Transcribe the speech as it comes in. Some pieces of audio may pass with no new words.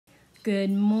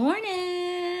Good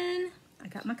morning. I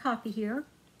got my coffee here.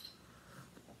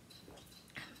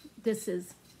 This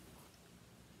is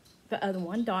the other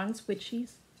one, Dawn's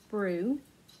Witchy's Brew.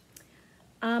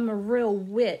 I'm a real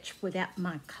witch without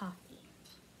my coffee.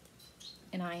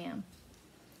 And I am.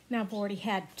 Now I've already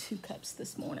had 2 cups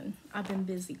this morning. I've been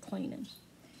busy cleaning.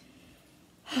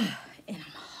 And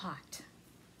I'm hot.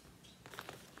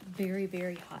 Very,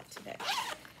 very hot today.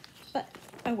 But,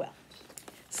 oh well.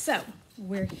 So,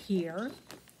 we're here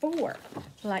for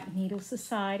Black Needle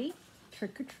Society,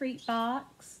 Trick or Treat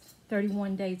Box,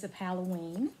 31 Days of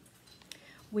Halloween.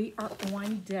 We are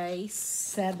on day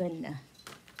 7.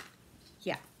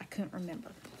 Yeah, I couldn't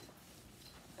remember.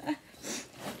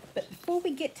 But before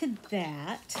we get to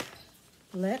that,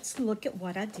 let's look at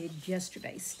what I did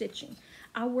yesterday, stitching.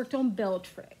 I worked on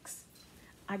Bellatrix.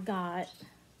 I got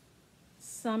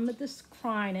some of this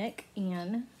Krynic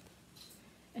in,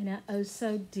 and I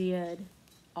also did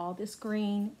all this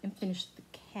green and finished the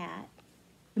cat,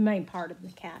 the main part of the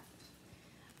cat.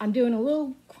 I'm doing a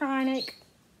little Krynic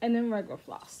and then regular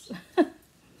floss.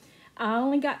 I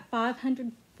only got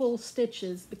 500 full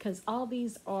stitches because all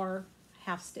these are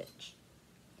half stitch.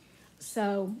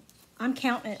 So I'm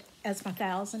counting it as my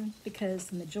 1,000 because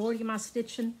the majority of my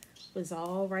stitching was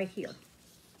all right here.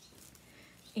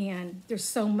 And there's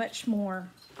so much more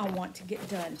I want to get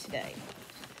done today.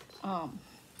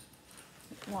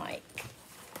 Like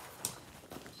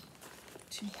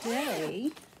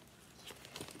today,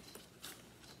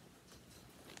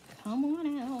 come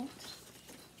on out.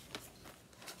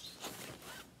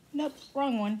 Nope,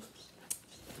 wrong one.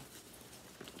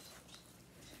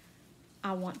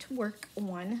 I want to work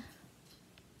on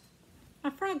my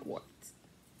frogworts.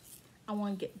 I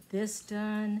want to get this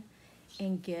done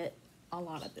and get a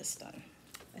lot of this done.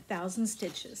 1,000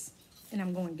 stitches, and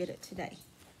I'm going to get it today.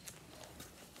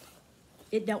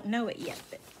 It don't know it yet,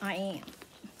 but I am.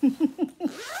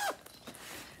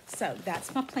 So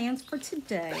that's my plans for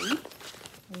today.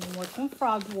 I'm going to work on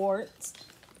frogworts.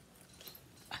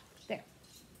 There.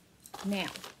 Now.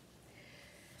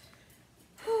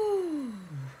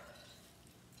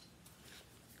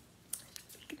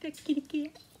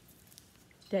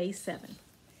 Day 7.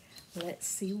 Let's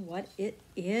see what it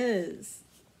is.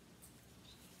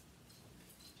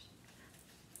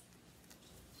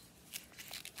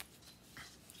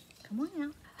 Come on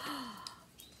out.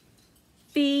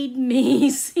 Feed me,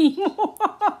 Seymour.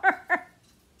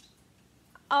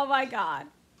 Oh my God.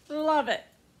 Love it.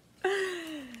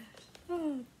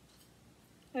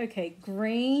 Okay,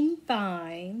 green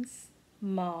vines,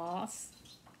 moss,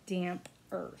 damp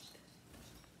earth.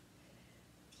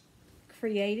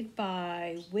 Created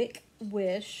by Wick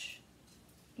Wish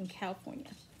in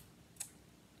California.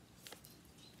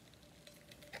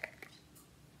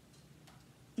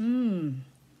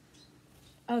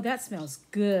 Oh, that smells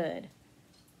good.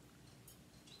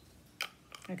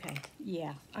 Okay,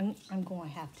 yeah, I'm going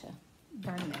to have to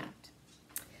burn that.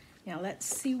 Now let's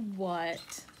see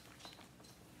what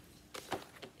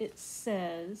it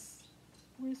says.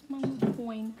 Where's my little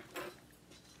coin?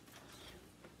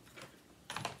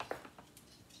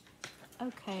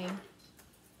 Okay.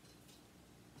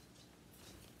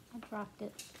 I dropped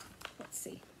it. Let's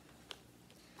see.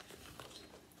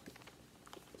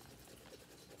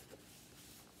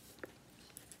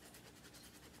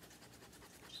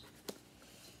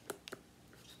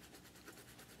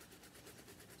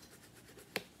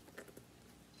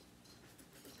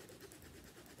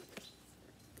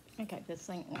 Okay, this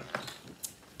ain't one.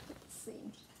 Let's see.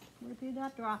 Where did I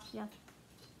drop you?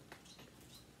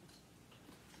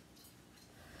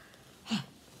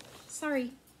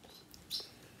 Sorry.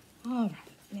 All right,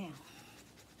 now.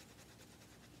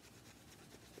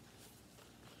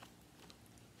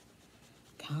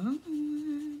 Come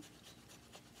on.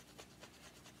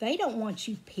 They don't want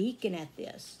you peeking at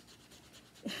this.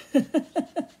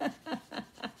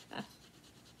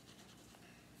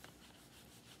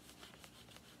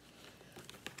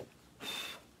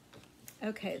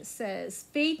 Okay, it says,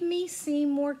 Feed Me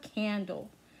Seymour Candle.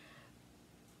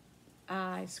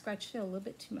 I scratched it a little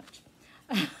bit too much.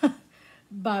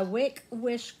 By Wick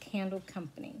Wish Candle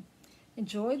Company.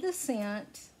 Enjoy the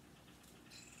scent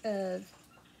of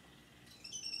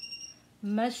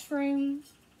mushroom,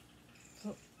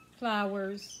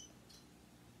 flowers.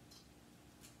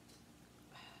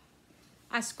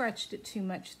 I scratched it too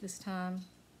much this time.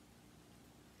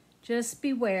 Just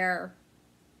beware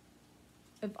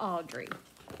of Audrey.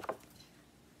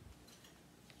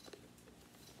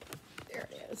 There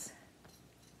it is.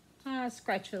 I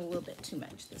scratched it a little bit too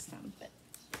much this time, but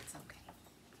it's okay.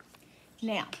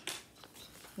 Now,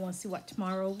 want to see what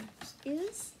tomorrow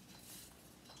is?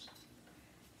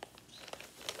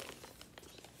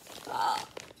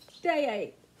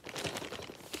 Day 8.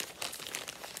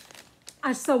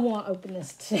 I so want to open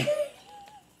this today.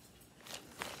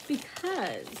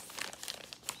 Because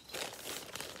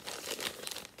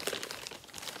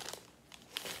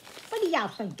what do y'all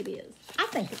think it is? I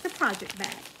think it's a project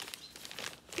bag.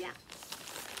 Yeah.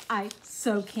 I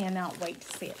so cannot wait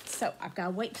to see it. So I've got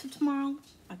to wait till tomorrow.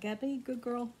 I got to be a good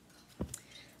girl.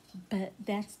 But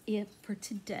that's it for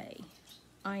today.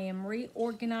 I am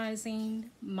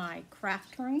reorganizing my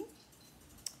craft room.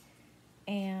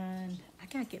 And I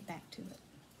got to get back to it.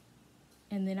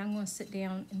 And then I'm going to sit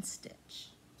down and stitch.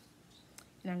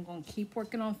 And I'm going to keep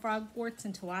working on frogwarts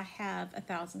until I have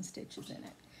 1,000 stitches in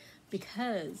it.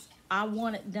 Because I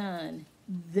want it done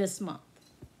this month.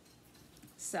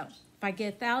 So if I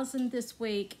get 1,000 this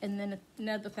week and then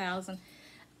another 1,000,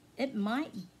 it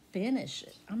might finish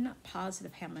it. I'm not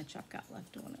positive how much I've got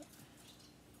left on it.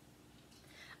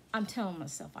 I'm telling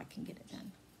myself I can get it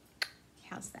done.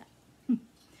 How's that?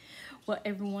 Well,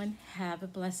 everyone, have a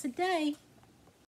blessed day.